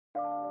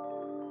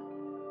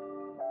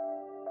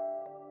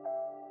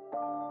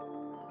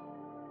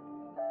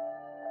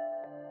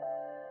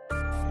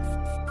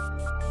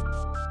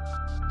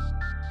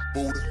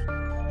Buddha.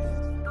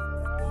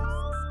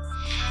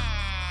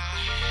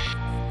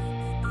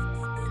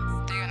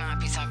 They're gonna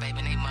be some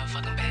baby, they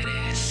motherfucking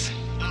badass.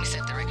 Let me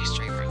set the record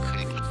straight real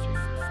quick.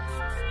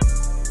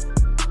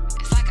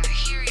 It's like I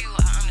hear you,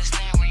 I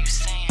understand what you're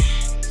saying.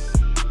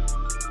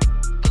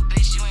 But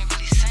bitch, you ain't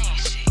really saying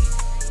shit.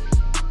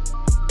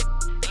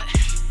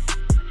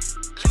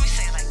 Let me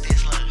say it like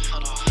this, look,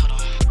 hold on.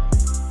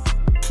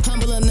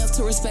 Humble enough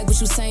to respect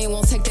what you saying,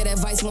 won't take that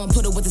advice, won't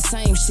put it with the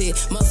same shit.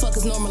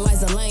 Motherfuckers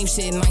normalize the lame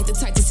shit, and I ain't the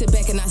type to sit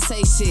back and not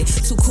say shit.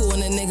 Too cool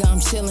and a nigga, I'm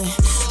chillin'.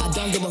 I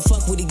don't give a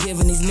fuck what he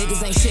giving. These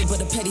niggas ain't shit but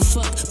a petty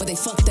fuck, but they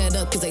fuck that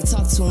up cause they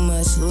talk too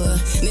much. Look,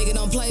 nigga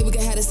don't play, we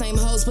can have the same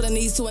hoes, put a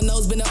knees to a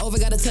nose, bend it over,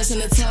 got a touch on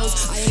the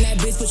toes. I ain't that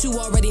bitch, but you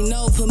already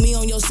know. Put me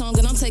on your song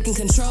and I'm taking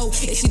control.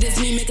 If she diss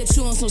me, make her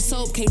chew on some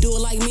soap. Can't do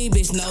it like me,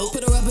 bitch, no.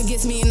 Put her up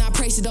against me and I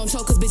pray she don't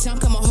choke, cause bitch, I'm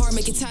coming hard,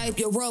 make it tie up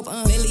your rope.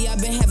 Lately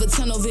I've been having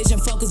tunnel vision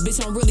focus,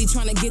 bitch, I'm really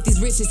trying to get these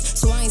riches.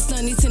 So I ain't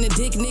stunning these the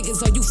dick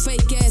niggas, or you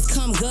fake ass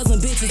cum guzzling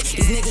bitches.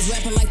 These niggas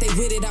rapping like they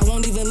with it, I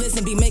won't even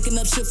listen, be making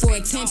up shit for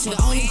attention.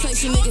 The only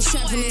place you niggas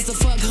trapping is the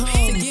fuck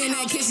home. To get in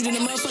that kitchen in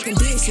the motherfucking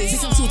dishes.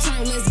 Bitch, I'm too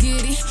tired, let's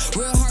get it.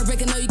 Real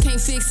heartbreaking, know you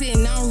can't fix it.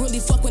 And I don't really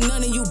fuck with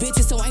none of you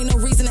bitches, so ain't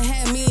no reason to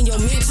have me in your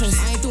mentions.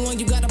 I ain't the one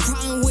you got a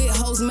problem with,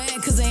 hoes mad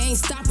cause they ain't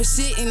stopping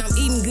shit. And I'm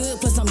eating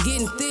good, plus I'm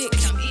getting thick.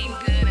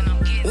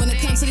 When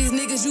it comes to these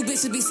niggas, you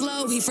bitches be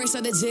slow. He fresh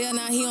out of jail,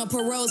 now he on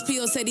paroles.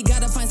 P.O. said he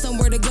gotta find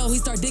somewhere to go. He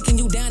start dicking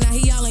you down, now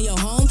he all in your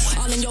home,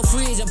 all in your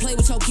fridge. I play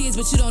with your kids,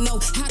 but you don't know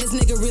how this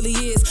nigga really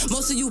is.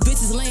 Most of you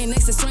bitches laying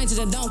next to strangers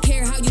and don't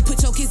care how you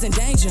put your kids in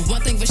danger.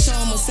 One thing for sure,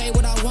 I'ma say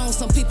what I want.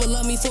 Some people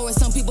love me for it,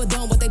 some people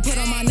don't. What they put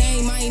on my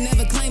name, I ain't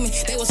never claiming.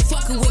 They was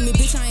fucking with me,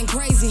 bitch, I ain't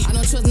crazy. I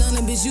don't trust none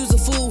of them, bitch, you's a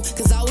fool.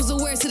 Cause I was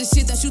aware to the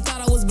shit that you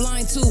thought I was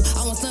blind to.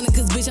 I was stunning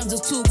cause bitch, I'm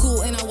just too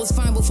cool. And I was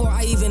fine before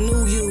I even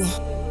knew you.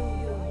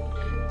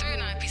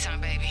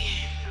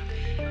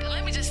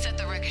 Let me just set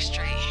the record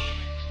straight.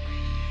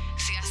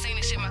 See, I seen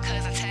this shit, my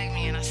cousin tagged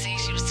me, and I seen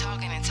she was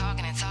talking and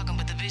talking and talking,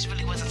 but the bitch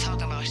really wasn't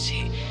talking about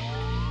shit.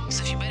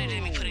 So if you better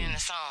than me,